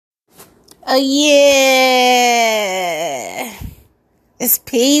Oh yeah, it's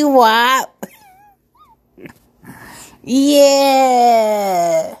P-Wop.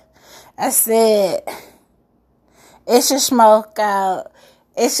 Yeah, I said it's a smoke out.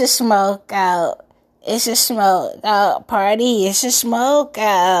 It's a smoke out. It's a smoke out party. It's a smoke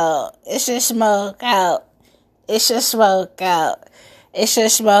out. It's a smoke out. It's a smoke out. It's a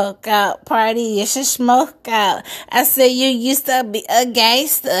smoke out party. It's a smoke out. I said you used to be a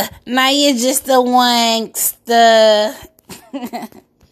gangster. Now you're just a wankster.